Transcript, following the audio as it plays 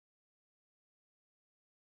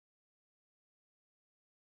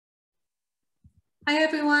Hi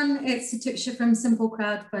everyone, it's Satiksha from Simple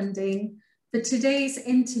Crowdfunding. For today's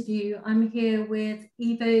interview, I'm here with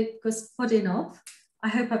Ivo Gospodinov. I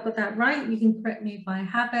hope I've got that right. You can correct me if I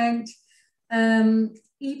haven't. Ivo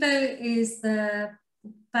is the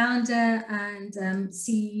founder and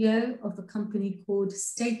CEO of a company called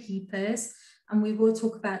Staykeepers, and we will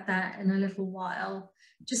talk about that in a little while.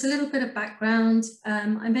 Just a little bit of background.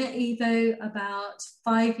 I met Ivo about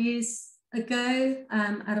 5 years ago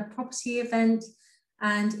at a property event.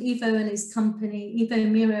 And Ivo and his company, Ivo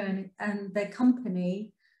and Miro and their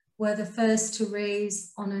company were the first to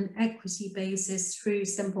raise on an equity basis through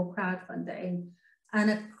Simple Crowdfunding. And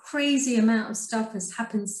a crazy amount of stuff has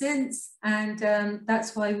happened since. And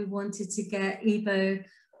that's why we wanted to get Ivo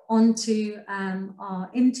onto our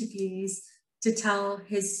interviews to tell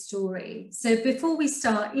his story. So before we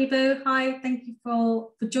start, Ivo, hi, thank you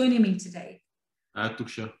for joining me today.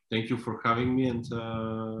 Tuksha, thank you for having me, and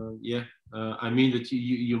I mean that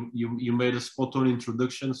you made a spot on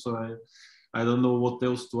introduction, so I don't know what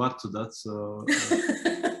else to add to that. So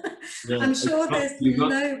yeah, I'm sure there's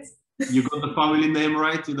loads. You got the family name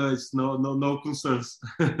right, you know. It's no concerns.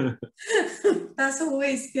 That's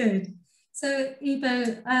always good. So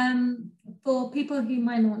Ivo, for people who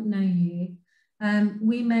might not know you,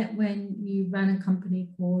 we met when you ran a company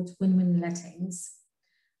called Win-Win Lettings.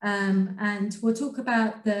 And we'll talk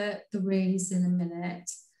about the raise in a minute,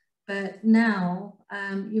 but now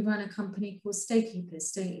you run a company called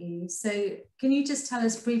Staykeepers, don't you? So can you just tell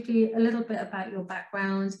us briefly a little bit about your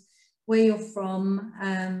background, where you're from,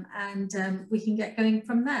 and we can get going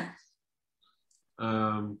from there.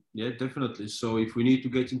 Yeah, definitely. So if we need to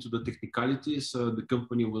get into the technicalities, the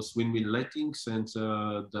company was Win-Win Lettings, and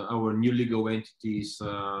our new legal entity is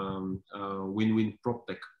Win-Win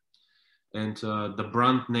PropTech. And the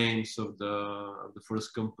brand names of the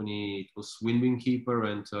first company, it was Win-Win Keeper,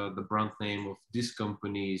 and the brand name of this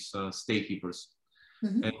company is Staykeepers.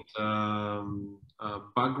 Mm-hmm. And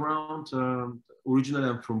background, originally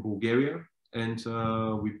I'm from Bulgaria, and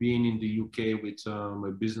we've been in the UK with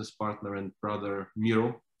my business partner and brother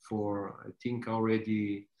Miro for, I think,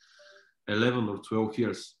 already 11 or 12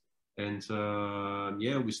 years. And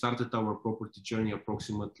yeah, we started our property journey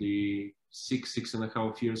approximately six and a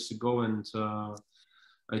half years ago. And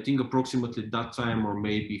I think approximately that time, or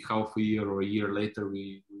maybe half a year or a year later,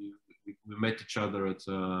 we met each other at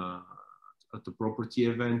the property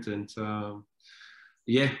event. And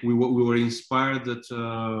yeah, we were inspired that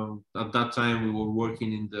at that time we were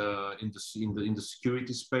working in the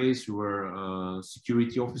security space. We were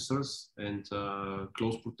security officers and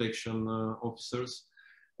close protection officers.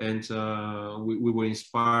 And we were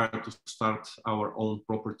inspired to start our own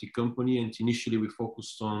property company. And initially we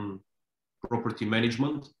focused on property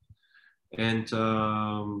management. And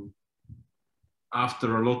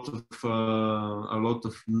after a lot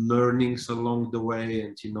of learnings along the way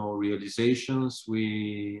and, you know, realizations,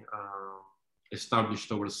 we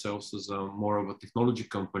established ourselves as more of a technology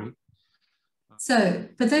company. So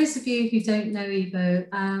for those of you who don't know Ivo,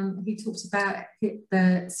 he talks about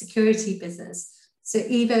the security business. So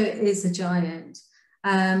Ivo is a giant.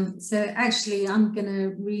 So actually, I'm going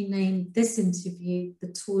to rename this interview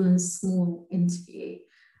the Tall and Small interview,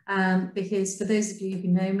 because for those of you who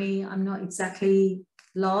know me, I'm not exactly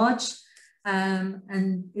large.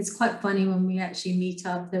 And it's quite funny when we actually meet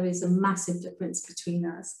up, there is a massive difference between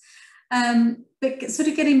us. But sort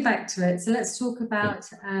of getting back to it, so let's talk about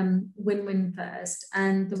Win-Win first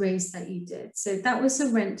and the raise that you did. So that was a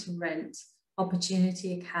rent-to-rent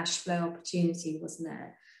opportunity, a cash flow opportunity, wasn't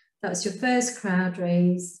it? That was your first crowd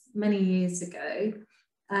raise many years ago.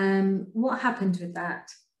 What happened with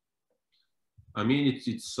that? I mean,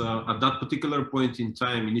 it's at that particular point in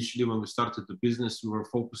time, initially when we started the business, we were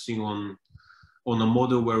focusing on a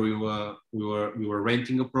model where we were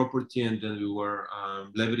renting a property, and then we were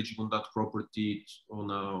leveraging on that property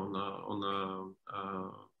on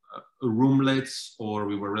a room lets, or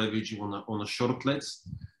we were leveraging on a short lets.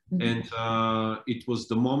 And it was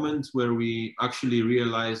the moment where we actually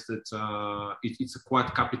realized that it's a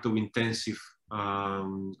quite capital intensive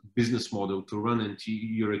business model to run, and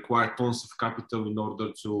you require tons of capital in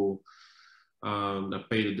order to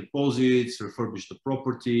pay the deposits, refurbish the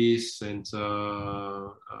properties, and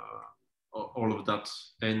all of that.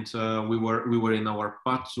 And we were in our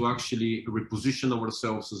path to actually reposition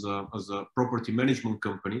ourselves as a property management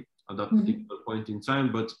company at that particular point in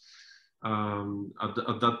time. But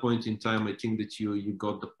at that point in time, I think that you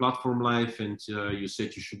got the platform live, and you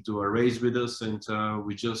said you should do a raise with us, and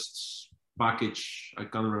we just packaged, I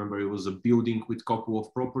can't remember, it was a building with a couple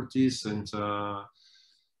of properties, and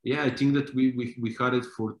yeah, I think that we had it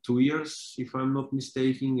for 2 years, if I'm not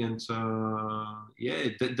mistaken, and yeah,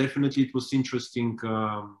 definitely it was interesting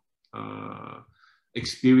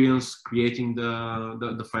experience creating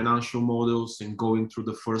the financial models and going through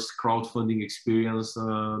the first crowdfunding experience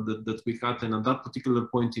that we had. And at that particular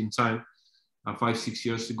point in time, 5-6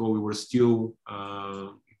 years ago, we were still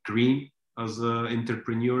green as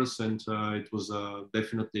entrepreneurs, and it was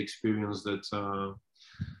definitely experience that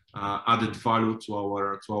added value to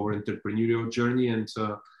our entrepreneurial journey. And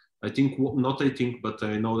but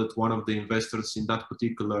I know that one of the investors in that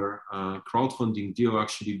particular crowdfunding deal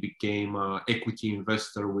actually became equity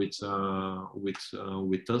investor with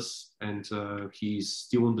us, and he's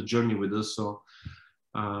still on the journey with us. So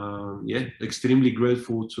yeah, extremely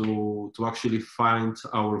grateful to actually find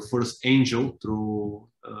our first angel through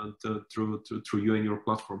you and your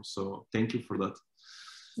platform. So thank you for that.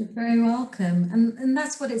 You're very welcome. And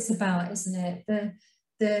that's what it's about, isn't it?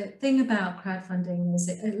 The thing about crowdfunding is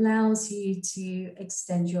it allows you to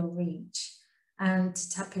extend your reach and to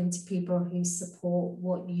tap into people who support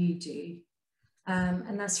what you do.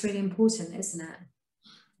 And that's really important, isn't it?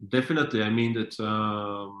 Definitely. I mean that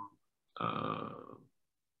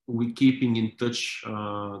we keeping in touch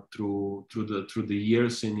through the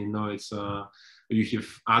years, and it's you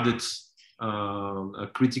have added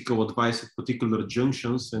critical advice at particular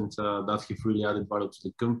junctions, and that have really added value to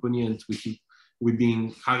the company. And we've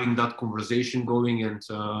been having that conversation going, and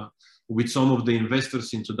with some of the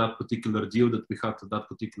investors into that particular deal that we had at that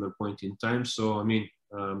particular point in time. So I mean,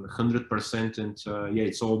 100%, and yeah,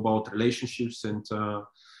 it's all about relationships. And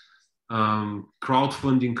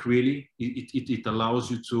crowdfunding really it allows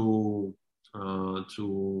you to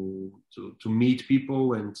meet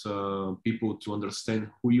people, and people to understand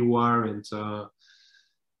who you are, and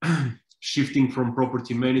shifting from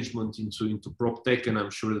property management into prop tech. And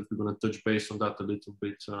I'm sure that we're going to touch base on that a little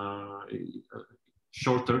bit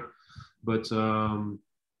shorter. But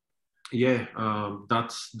yeah,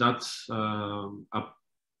 that's a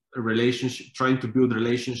relationship, trying to build a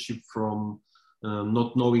relationship from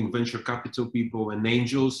not knowing venture capital people and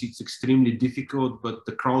angels. It's extremely difficult, but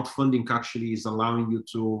the crowdfunding actually is allowing you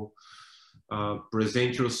to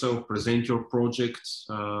present yourself, present your project,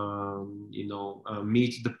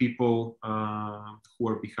 meet the people who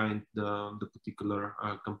are behind the particular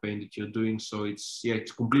campaign that you're doing. So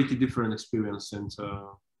it's completely different experience, and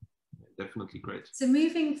definitely great. So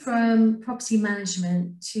moving from property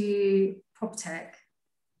management to prop tech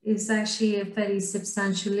is actually a fairly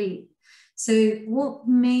substantial leap. So what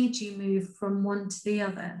made you move from one to the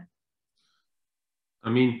other? I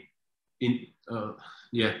mean,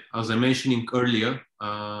 yeah, as I mentioned earlier,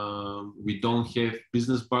 we don't have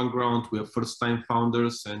business background. We are first-time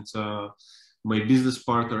founders, and my business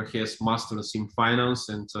partner has masters in finance,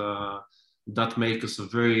 and that makes us a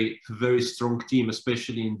very, very strong team,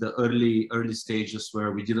 especially in the early stages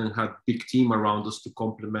where we didn't have big team around us to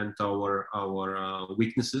complement our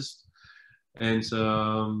weaknesses. And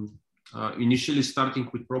initially starting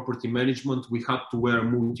with property management, we had to wear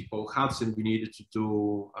multiple hats, and we needed to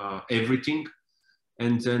do everything.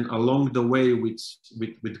 And then along the way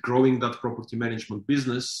with growing that property management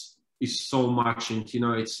business is so much, and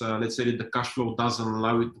it's let's say that the cash flow doesn't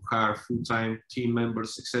allow you to hire full-time team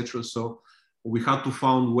members, etc. So we had to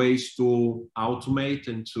find ways to automate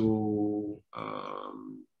and to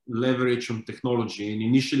leverage on technology. And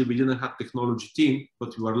initially we didn't have technology team,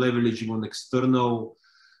 but we were leveraging on external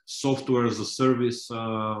software as a service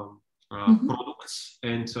products,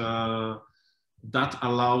 and that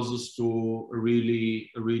allows us to really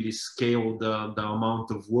scale the amount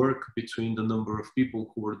of work between the number of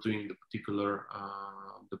people who are doing the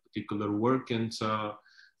particular work. And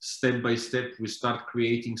step by step we start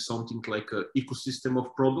creating something like an ecosystem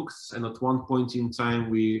of products. And at one point in time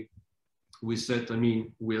we said, I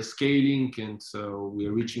mean, we are scaling, and we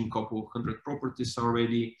are reaching a couple of hundred properties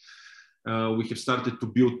already. We have started to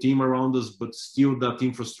build team around us, but still that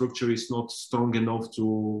infrastructure is not strong enough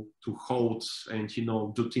to hold and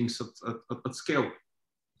do things at scale.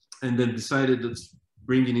 And then decided that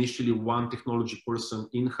bring initially one technology person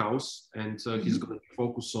in-house, and he's going to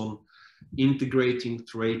focus on integrating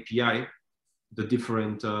through API the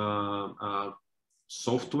different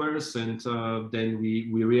softwares. And then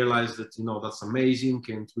we realized that that's amazing,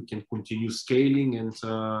 and we can continue scaling, and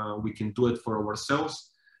we can do it for ourselves.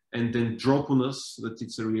 And then drop on us that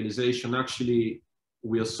it's a realization, actually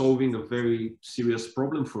we are solving a very serious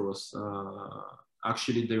problem for us.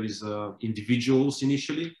 Actually there is individuals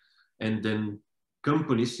initially, and then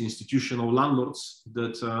companies, institutional landlords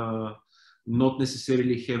that not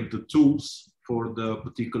necessarily have the tools for the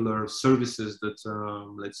particular services that,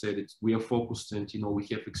 let's say, that we are focused and, you know, we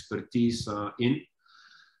have expertise in.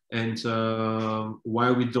 And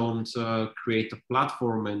why we don't create a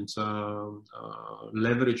platform and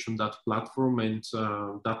leverage on that platform, and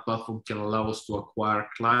that platform can allow us to acquire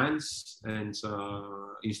clients and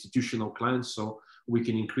institutional clients, so we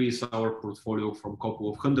can increase our portfolio from a couple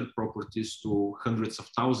of hundred properties to hundreds of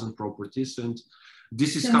thousand properties. And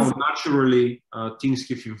this is how naturally things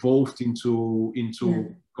have evolved into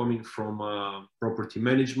coming from property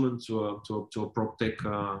management to a PropTech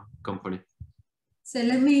company. So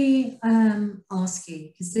let me ask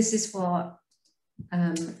you, because this is what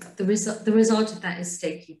the result of that is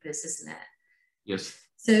Staykeepers, isn't it? Yes.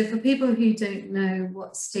 So for people who don't know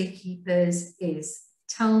what Staykeepers is,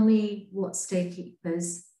 tell me what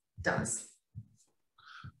Staykeepers does.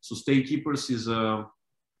 So Staykeepers is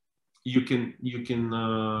you can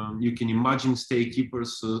imagine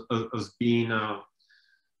Staykeepers as being a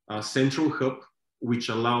central hub which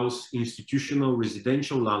allows institutional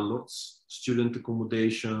residential landlords, student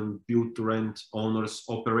accommodation, build-to-rent owners,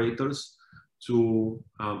 operators to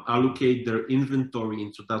allocate their inventory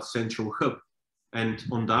into that central hub. And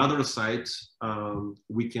on the other side,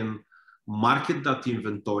 we can market that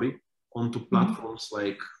inventory onto platforms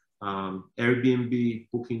like Airbnb,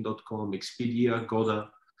 Booking.com, Expedia, Goda.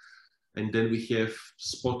 And then we have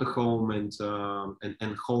Spot a Home and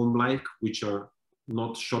Home-like, which are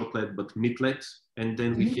not short-let but mid-let. And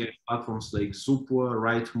then we have platforms like Zoopla,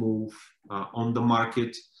 Rightmove, On the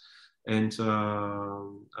Market, and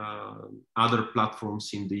other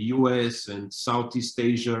platforms in the US and Southeast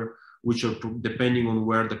Asia, which are depending on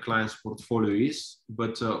where the client's portfolio is.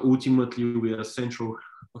 But ultimately, we are a central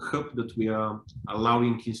hub that we are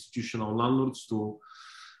allowing institutional landlords to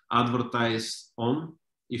advertise on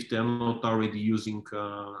if they're not already using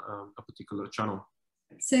a particular channel.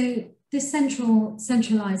 So this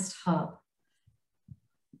centralized hub,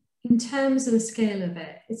 in terms of the scale of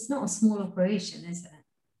it, it's not a small operation, is it?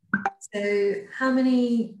 So how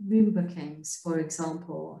many room bookings, for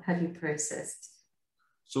example, have you processed?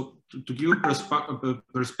 So to give a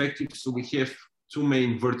perspective, so we have two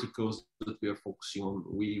main verticals that we are focusing on.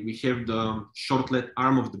 We have the short-let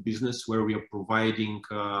arm of the business where we are providing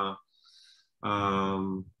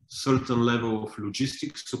certain level of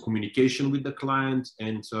logistics, so communication with the client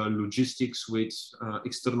and logistics with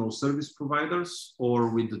external service providers or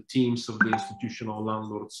with the teams of the institutional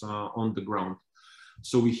landlords on the ground.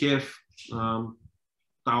 So we have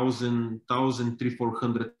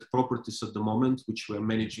 1,400 properties at the moment, which we are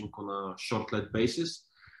managing on a short-let basis.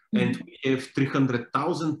 And we have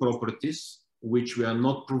 300,000 properties, which we are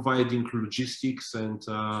not providing logistics and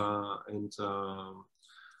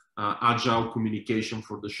agile communication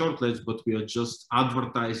for the shortlets, but we are just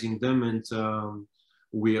advertising them, and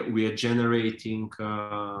we are generating,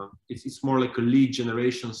 it's more like a lead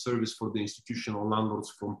generation service for the institutional landlords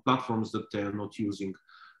from platforms that they are not using.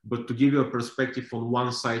 But to give you a perspective, on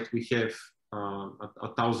one side we have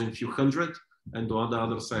 1,200, and on the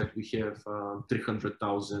other side we have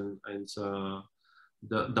 300,000, and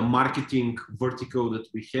the marketing vertical that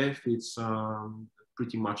we have, it's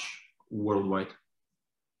pretty much worldwide.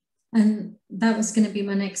 And that was going to be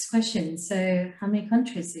my next question. So how many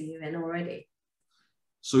countries are you in already?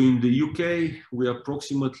 So in the UK, we are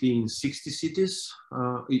approximately in 60 cities.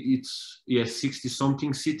 It's 60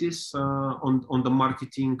 something cities on the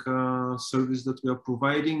marketing service that we are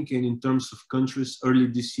providing. And in terms of countries, early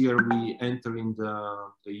this year, we enter in the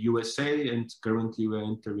USA, and currently we're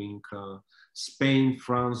entering Spain,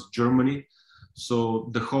 France, Germany. So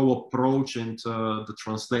the whole approach and the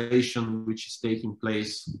translation which is taking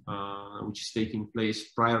place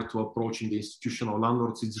prior to approaching the institutional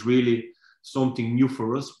landlords, it's really something new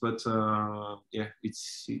for us, but yeah,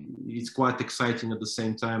 it's quite exciting at the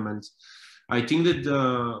same time. And I think that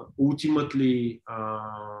ultimately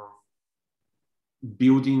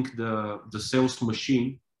building the sales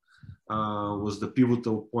machine was the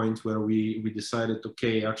pivotal point where we decided,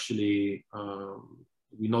 okay, actually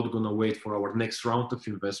we're not going to wait for our next round of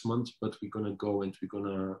investment, but we're going to go and we're going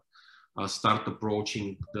to start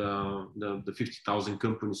approaching the 50,000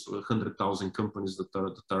 companies or 100,000 companies that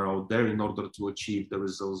are out there in order to achieve the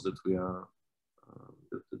results that we are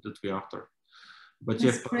after. But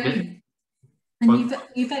that's yeah, great. And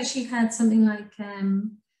you've actually had something like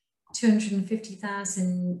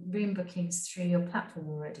 250,000 room bookings through your platform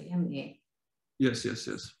already, haven't you? Yes.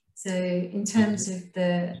 So in terms of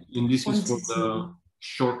the this quantity, is for the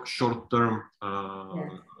short term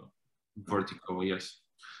vertical, yes.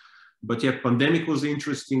 But yeah, pandemic was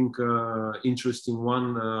interesting, interesting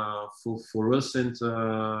one for us, and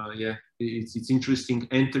yeah, it's interesting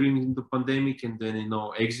entering the pandemic and then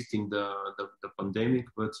exiting the pandemic.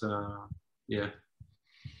 But yeah.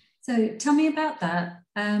 So tell me about that.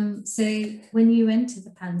 So when you entered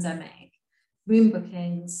the pandemic, room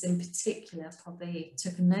bookings in particular probably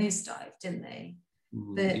took a nosedive, didn't they?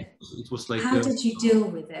 But it was like, how did you deal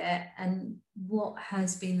with it, and what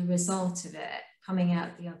has been the result of it coming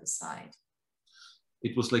out the other side?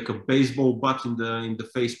 It was like a baseball bat in the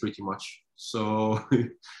face, pretty much. So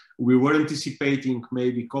we were anticipating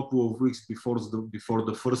maybe a couple of weeks before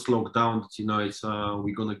the first lockdown that it's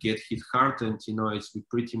we're gonna get hit hard, and we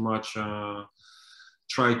pretty much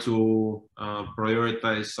try to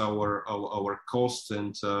prioritize our costs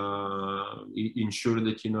and ensure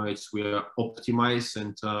that we are optimized.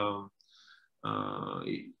 And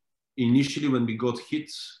initially, when we got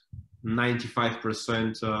hit,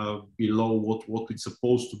 95% below what it's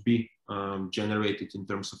supposed to be generated in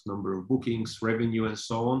terms of number of bookings, revenue, and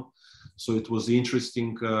so on. So it was an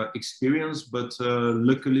interesting experience, but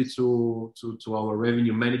luckily to our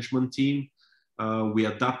revenue management team, we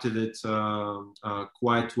adapted it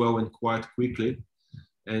quite well and quite quickly.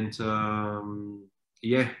 And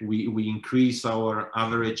yeah, we increased our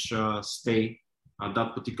average stay. At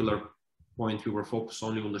that particular point, we were focused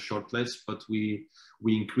only on the short lets, but we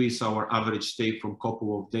increased our average stay from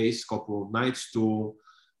couple of days, couple of nights to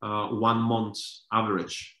 1 month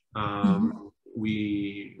average.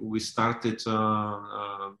 We started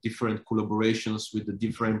different collaborations with the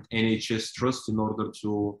different NHS trusts in order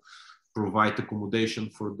to provide accommodation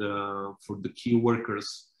for the key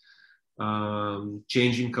workers,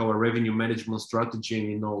 changing our revenue management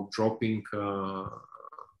strategy, dropping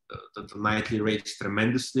the nightly rates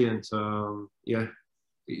tremendously. And yeah,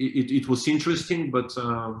 it was interesting, but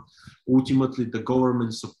ultimately the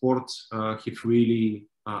government support have really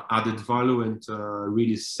added value and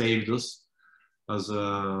really saved us as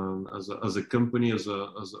a company, as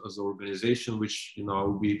an organization, which I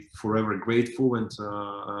will be forever grateful, and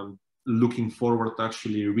looking forward to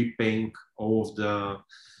actually repaying all of the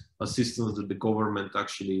assistance that the government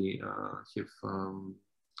actually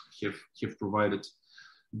have provided.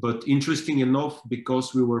 But interesting enough,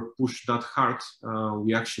 because we were pushed that hard,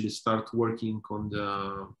 we actually start working on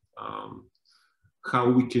the how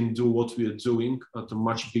we can do what we are doing at a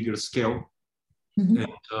much bigger scale. And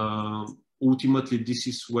ultimately, this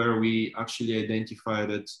is where we actually identify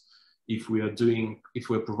that if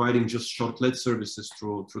we're providing just short-let services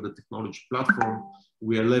through the technology platform,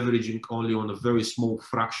 we are leveraging only on a very small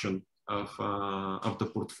fraction of the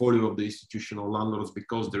portfolio of the institutional landlords,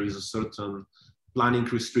 because there is a certain planning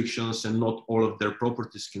restrictions and not all of their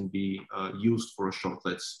properties can be used for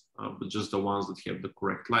short-lets, but just the ones that have the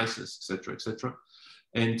correct license, etc., etc.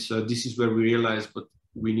 And this is where we realize, but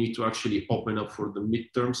we need to actually open up for the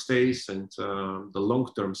midterm stays and the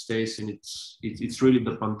long-term stays. And it's really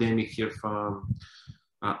the pandemic have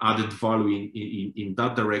added value in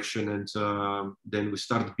that direction. And then we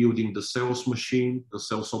start building the sales machine, the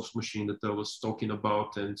sales ops machine that I was talking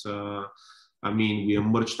about. And I mean, we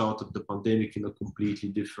emerged out of the pandemic in a completely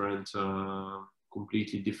different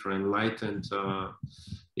light. And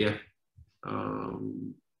yeah.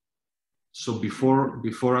 So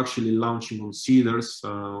before actually launching on Cedars,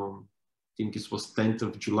 I think it was 10th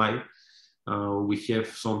of July, we have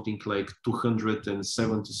something like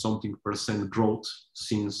 270 something % growth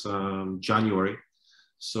since January.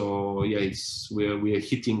 So yeah, we are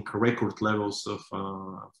hitting record levels of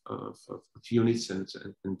units and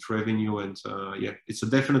revenue, and yeah, it's a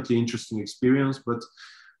definitely interesting experience. But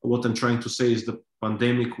what I'm trying to say is the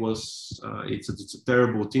pandemic was it's a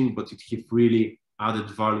terrible thing, but it really added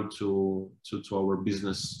value to our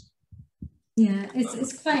business. Yeah,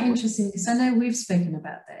 it's quite interesting, because I know we've spoken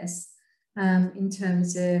about this in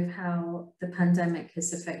terms of how the pandemic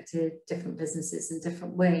has affected different businesses in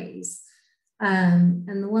different ways. And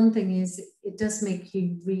the one thing is, it does make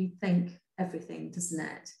you rethink everything, doesn't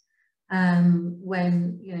it?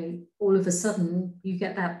 When all of a sudden you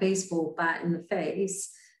get that baseball bat in the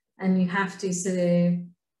face, and you have to sort of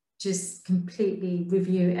just completely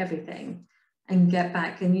review everything and get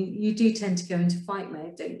back. And you do tend to go into fight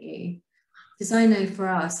mode, don't you? Because I know for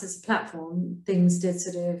us as a platform, things did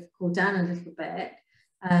sort of cool down a little bit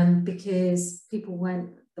because the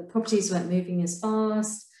properties weren't moving as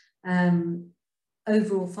fast.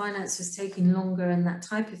 Overall finance was taking longer and that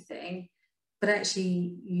type of thing. But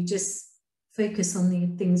actually, you just focus on the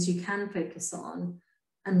things you can focus on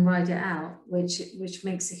and ride it out, which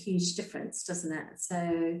makes a huge difference, doesn't it?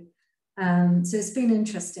 So it's been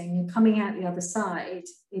interesting, and coming out the other side,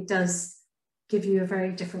 it does give you a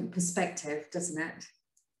very different perspective, doesn't it?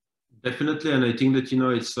 Definitely, and I think that, you know,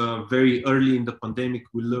 it's very early in the pandemic,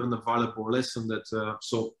 we learned a valuable lesson that,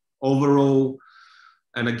 so overall,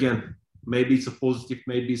 and again, maybe it's a positive,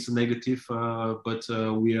 maybe it's a negative, but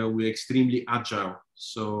we're extremely agile.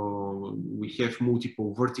 So we have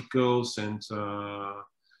multiple verticals, and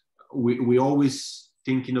we always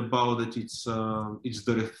thinking about that it's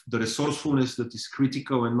the resourcefulness that is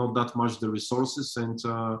critical and not that much the resources. And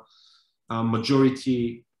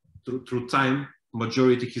majority through time,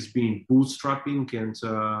 majority has been bootstrapping, and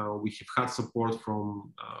we have had support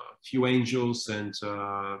from a few angels. And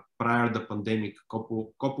prior to the pandemic,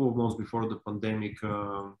 couple of months before the pandemic,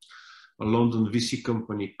 a London VC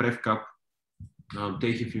company, PrevCap,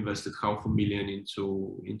 they have invested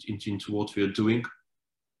 $500,000 into what we are doing.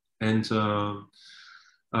 And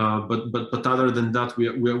but other than that,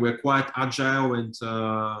 we're quite agile. And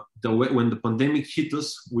when the pandemic hit us,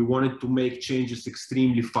 we wanted to make changes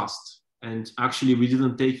extremely fast. And actually, we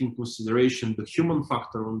didn't take in consideration the human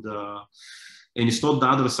factor on and it's not the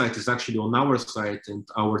other side, it's actually on our side and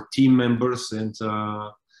our team members. And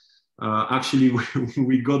actually,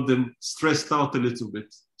 we got them stressed out a little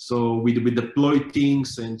bit. So we deployed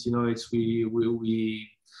things, and, you know, we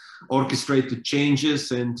orchestrated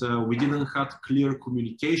changes, and we didn't have clear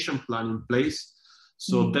communication plan in place.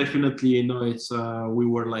 So definitely, you know, it's we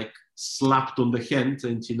were like slapped on the hand,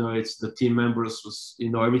 and, you know, it's the team members was, you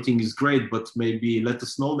know, everything is great, but maybe let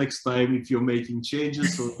us know next time if you're making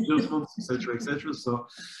changes or adjustments, etc., etc. So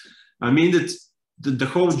I mean that the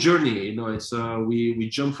whole journey, you know, it's we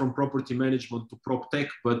jump from property management to prop tech,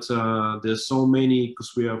 but there's so many,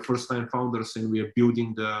 because we are first-time founders and we are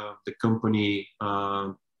building the company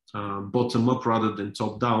bottom up rather than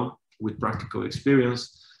top down with practical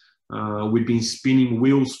experience. We've been spinning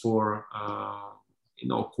wheels for you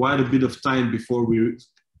know, quite a bit of time before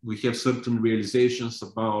we have certain realizations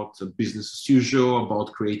about business as usual,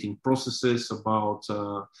 about creating processes, about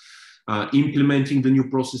implementing the new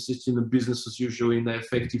processes in a business as usual in an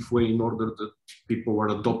effective way in order that people were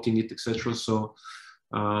adopting it, etc. So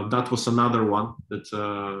that was another one that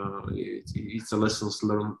it's a lesson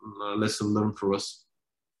learned for us.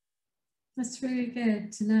 That's really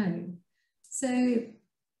good to know. So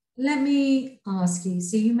let me ask you,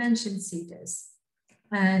 so you mentioned Seeders,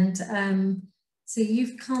 and so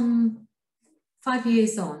you've come 5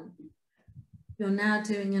 years on. You're now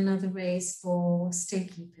doing another raise for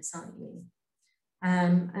Staykeepers, aren't you?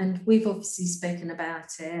 And we've obviously spoken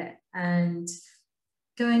about it, and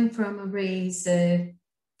going from a raise of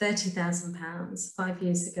 £30,000 5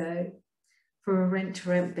 years ago for a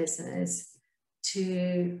rent-to-rent business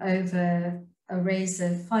to over a raise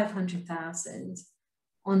of 500,000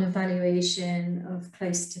 on a valuation of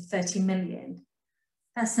close to 30 million.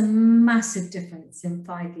 That's a massive difference in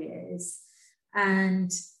 5 years.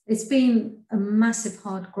 And it's been a massive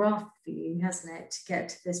hard graft for you, hasn't it, to get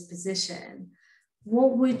to this position?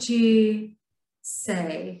 What would you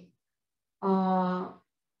say are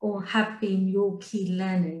or have been your key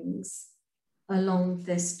learnings along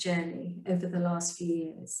this journey over the last few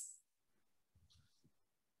years?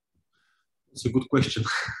 It's a good question.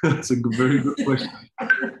 It's a very good question.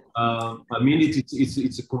 I mean,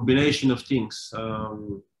 it's a combination of things.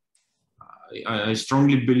 I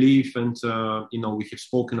strongly believe, and you know, we have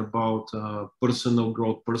spoken about personal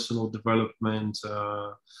growth, personal development,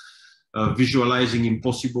 visualizing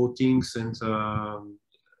impossible things, and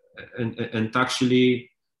actually,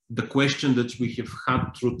 the question that we have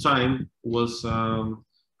had through time was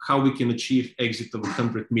how we can achieve exit of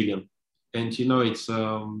 100 million. And, you know, it's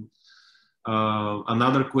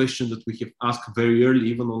another question that we have asked very early,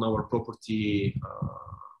 even on our property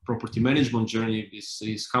management journey,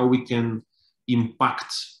 is how we can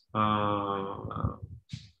impact the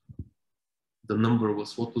number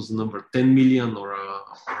was, what was the number, 10 million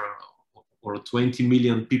or 20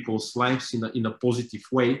 million people's lives in a positive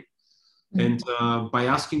way. And by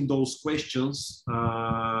asking those questions,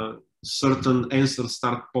 certain answers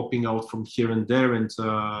start popping out from here and there. And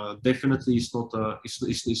definitely it's not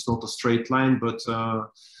a straight line, but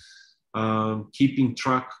keeping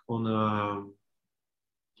track on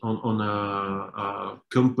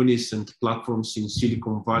companies and platforms in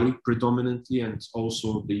Silicon Valley predominantly, and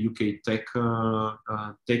also the UK tech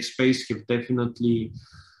space have definitely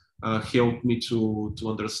helped me to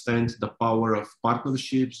understand the power of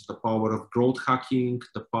partnerships, the power of growth hacking,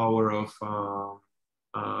 the power of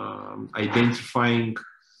identifying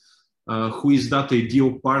who is that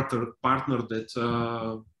ideal partner that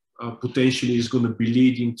potentially is going to be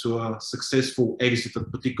leading to a successful exit at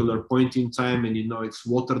a particular point in time. And, you know, it's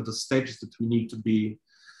what are the steps that we need to be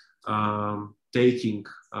taking,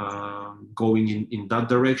 going in that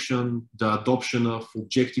direction, the adoption of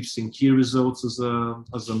objectives and key results as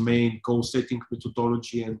a main goal setting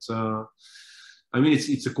methodology. And I mean,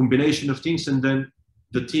 it's a combination of things, and then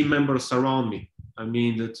the team members around me. I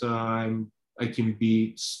mean, that I can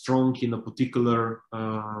be strong in a particular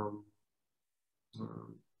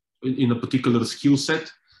skill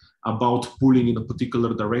set about pulling in a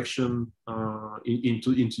particular direction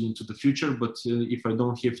into the future. But if I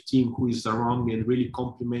don't have team who is around me and really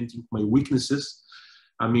complementing my weaknesses,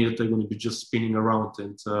 I mean, that I'm going to be just spinning around.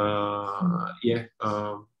 And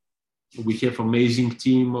we have amazing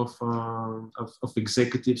team of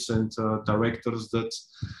executives and directors that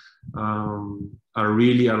are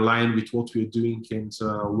really aligned with what we are doing and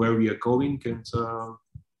where we are going,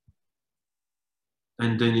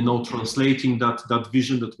 and then, you know, translating that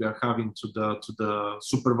vision that we are having to the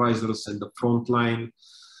supervisors and the frontline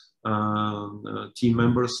team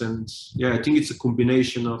members. And yeah, I think it's a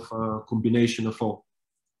combination of all.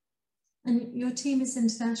 And your team is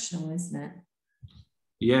international, isn't it?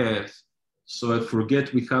 Yeah. So I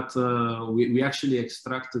forget, we had we actually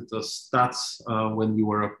extracted the stats when we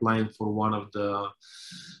were applying for one of the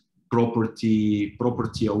property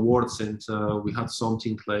awards, and we had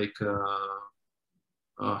something like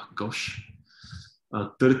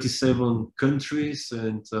 37 countries,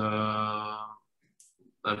 and I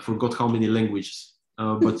forgot how many languages.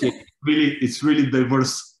 But yeah, it's really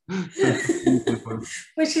diverse.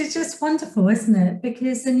 Which is just wonderful, isn't it?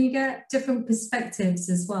 Because then you get different perspectives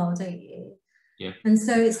as well, don't you? Yeah. And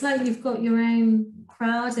so it's like you've got your own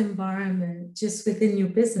crowd environment just within your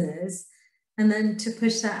business, and then to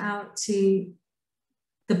push that out to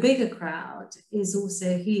the bigger crowd is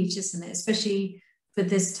also huge, isn't it? Especially for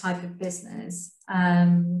this type of business.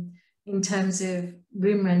 In terms of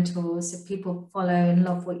room rentals, if people follow and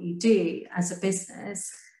love what you do as a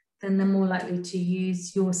business, then they're more likely to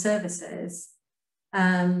use your services.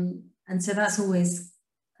 And so that's always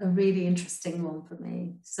a really interesting one for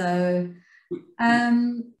me. So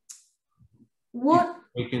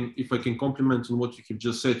if I can compliment on what you have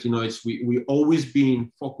just said, you know, it's we always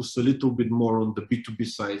been focused a little bit more on the B2B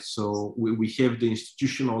side. So we have the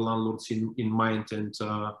institutional landlords in mind, and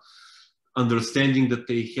understanding that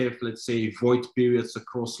they have, let's say, void periods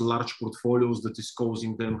across large portfolios that is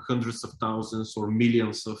causing them hundreds of thousands or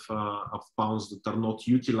millions of pounds that are not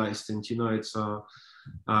utilized. And, you know, it's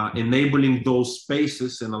enabling those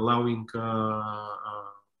spaces and allowing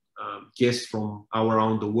guests from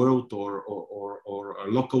around the world or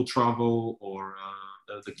local travel or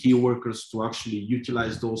the key workers to actually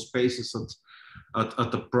utilize those spaces at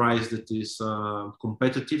a price that is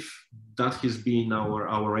competitive. That has been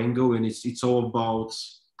our angle, and it's all about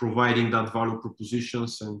providing that value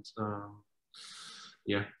propositions. And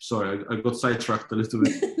yeah, sorry, I got sidetracked a little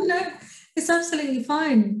bit. No, it's absolutely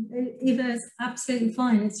fine. Ivo, it's absolutely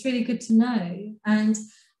fine. It's really good to know. And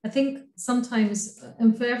I think sometimes,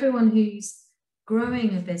 and for everyone who's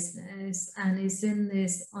growing a business and is in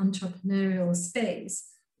this entrepreneurial space,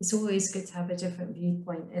 it's always good to have a different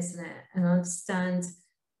viewpoint, isn't it? And understand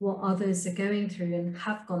what others are going through and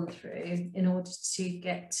have gone through in order to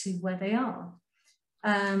get to where they are.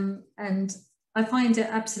 And I find it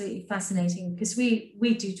absolutely fascinating because we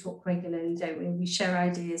do talk regularly, don't we? We share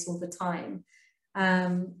ideas all the time.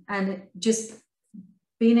 And just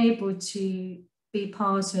being able to be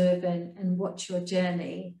part of and watch your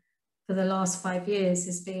journey for the last 5 years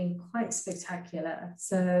has been quite spectacular.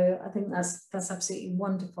 So I think that's absolutely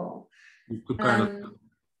wonderful. Thank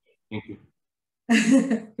you.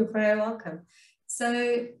 You're very welcome.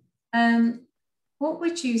 So what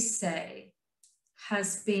would you say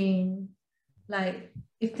has been, like,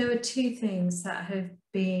 if there were two things that have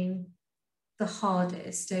been the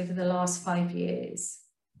hardest over the last 5 years,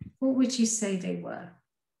 what would you say they were?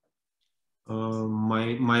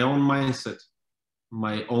 My own mindset,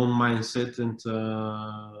 and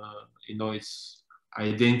you know, it's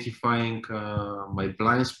identifying my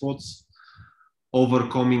blind spots,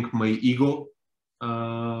 overcoming my ego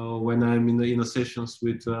when I'm in a sessions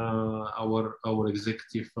with our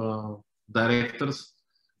executive directors.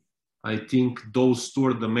 I think those two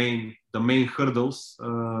are the main hurdles.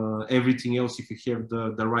 Everything else, if you have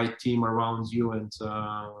the right team around you and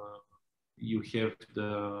you have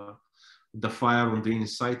the fire on the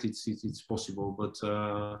inside, it's possible. But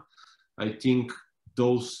I think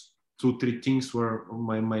those 2-3 things were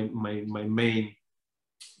my main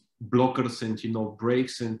blockers and, you know,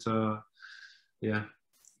 breaks. And yeah,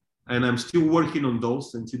 and I'm still working on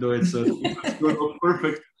those. And, you know, it's not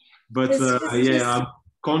perfect, but yeah, I'm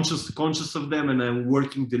conscious of them, and I'm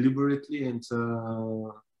working deliberately. And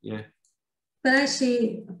yeah. But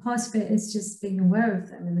actually, a part of it is just being aware of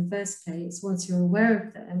them in the first place. Once you're aware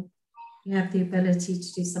of them, you have the ability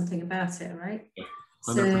to do something about it, right?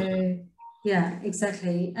 100%. So yeah,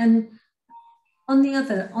 exactly. And on the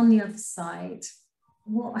other side,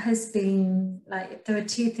 what has been like, if there are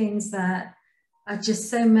two things that are just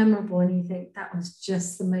so memorable and you think that was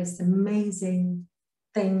just the most amazing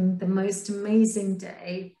thing, the most amazing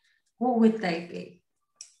day, what would they be?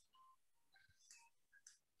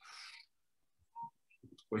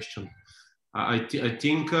 Question. I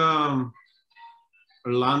think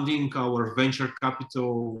landing our venture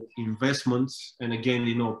capital investments, and again,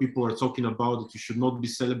 you know, people are talking about that you should not be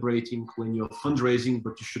celebrating when you're fundraising,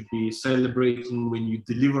 but you should be celebrating when you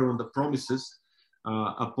deliver on the promises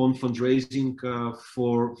upon fundraising.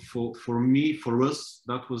 For me, for us,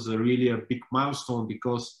 that was really a big milestone,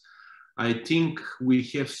 because I think we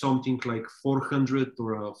have something like 400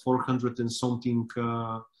 or 400 and something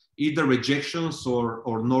either rejections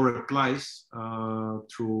or no replies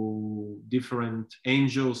through different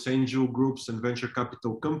angel groups and venture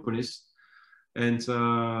capital companies. And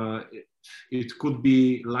it could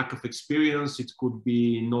be lack of experience, it could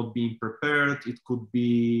be not being prepared, it could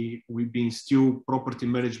be we being still property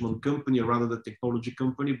management company rather than technology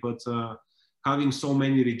company, but having so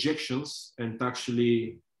many rejections and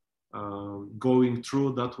actually going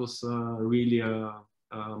through, that was really a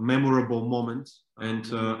memorable moment. And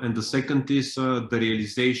the second is the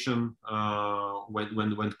realization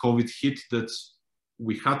when COVID hit, that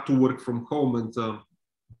we had to work from home, and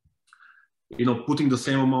you know, putting the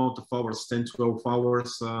same amount of hours, 10, 12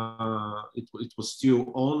 hours, it was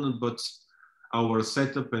still on, but our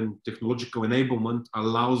setup and technological enablement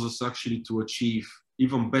allows us actually to achieve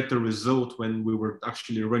even better result when we were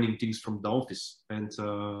actually running things from the office. And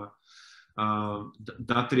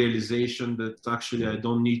that realization that actually I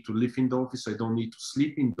don't need to live in the office, I don't need to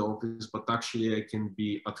sleep in the office, but actually I can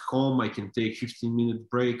be at home, I can take 15-minute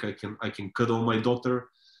break, I can cuddle my daughter,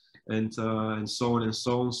 and so on and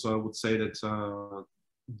so on. So I would say that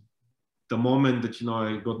the moment that, you know,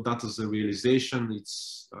 I got that as a realization,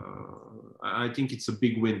 it's I think it's a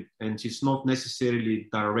big win, and it's not necessarily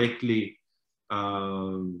directly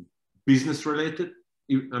business related.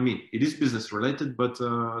 I mean, it is business related, but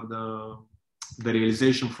the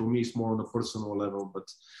realization for me is more on a personal level. But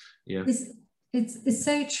yeah, it's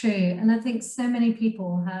so true, and I think so many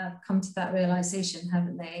people have come to that realization,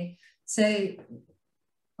 haven't they? So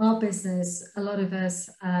our business, a lot of us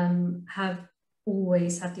have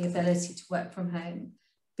always had the ability to work from home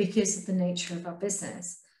because of the nature of our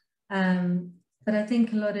business. But I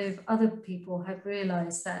think a lot of other people have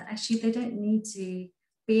realized that actually they don't need to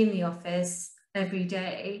be in the office every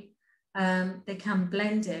day. They can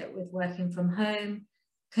blend it with working from home.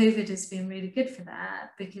 COVID has been really good for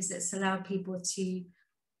that, because it's allowed people to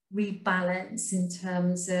rebalance in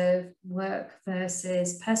terms of work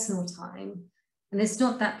versus personal time. And it's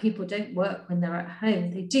not that people don't work when they're at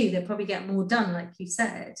home. They do. They probably get more done, like you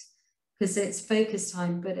said, because it's focus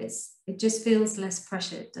time, but it just feels less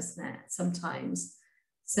pressured, doesn't it, sometimes?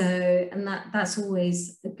 So, and that's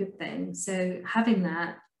always a good thing. So having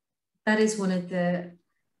that is one of the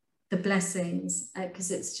blessings,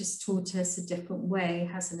 because it's just taught us a different way,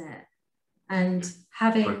 hasn't it? And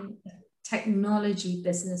having a technology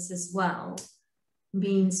business as well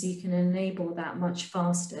means you can enable that much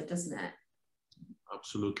faster, doesn't it?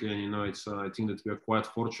 Absolutely. And, you know, it's I think that we are quite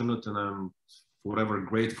fortunate, and I'm forever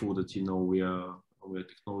grateful that, you know, we're a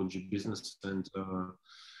technology business, and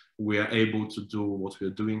we are able to do what we're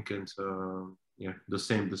doing. And yeah, the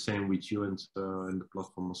same with you and the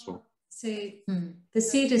platform as well. So the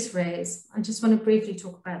seed is raised. I just want to briefly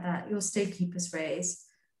talk about that. Your Staykeepers raise.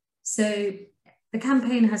 So the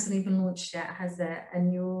campaign hasn't even launched yet, has it?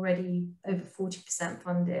 And you're already over 40%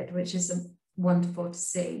 funded, which is wonderful to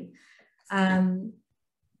see.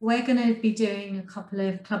 We're going to be doing a couple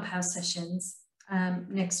of Clubhouse sessions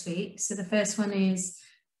next week. So the first one is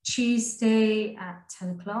Tuesday at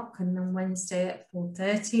 10 o'clock and then Wednesday at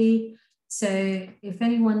 4:30. So if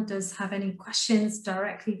anyone does have any questions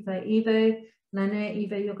directly for Ivo, and I know,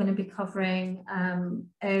 Ivo, you're going to be covering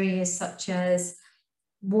areas such as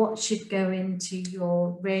what should go into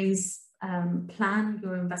your raise plan,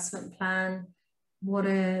 your investment plan, what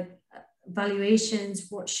are valuations,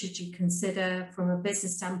 what should you consider from a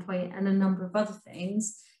business standpoint, and a number of other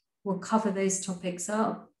things. We'll cover those topics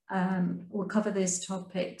up. We'll cover those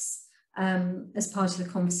topics as part of the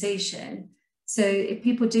conversation. So if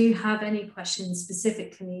people do have any questions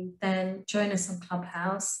specifically, then join us on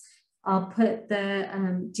Clubhouse. I'll put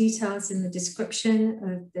the details in the description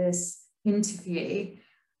of this interview,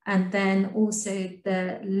 and then also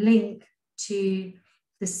the link to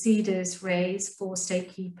the seeders raised for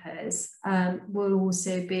Staykeepers will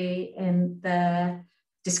also be in the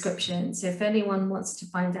description. So if anyone wants to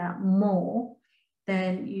find out more,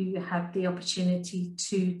 then you have the opportunity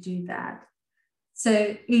to do that.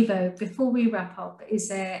 So Ivo, before we wrap up, is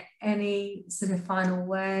there any sort of final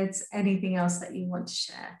words, anything else that you want to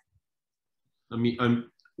share? I mean,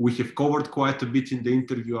 we have covered quite a bit in the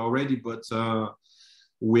interview already, but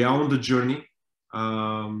we are on the journey.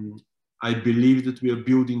 I believe that we are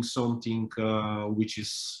building something which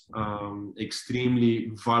is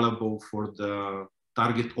extremely valuable for the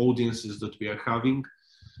target audiences that we are having.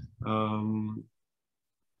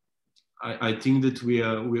 I think that we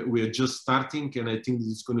are just starting, and I think that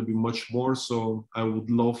it's going to be much more. So I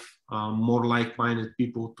would love more like-minded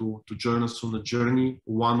people to join us on the journey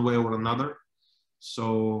one way or another.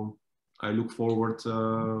 So I look forward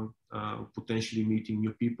to potentially meeting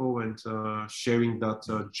new people and sharing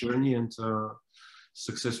that journey and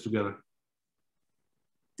success together.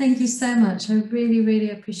 Thank you so much. I really,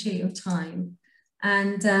 really appreciate your time.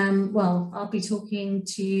 And well, I'll be talking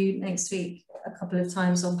to you next week a couple of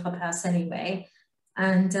times on Clubhouse anyway,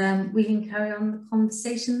 and we can carry on the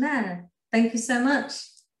conversation there. Thank you so much.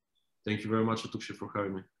 Thank you very much, Atuksha, for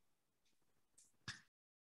having me.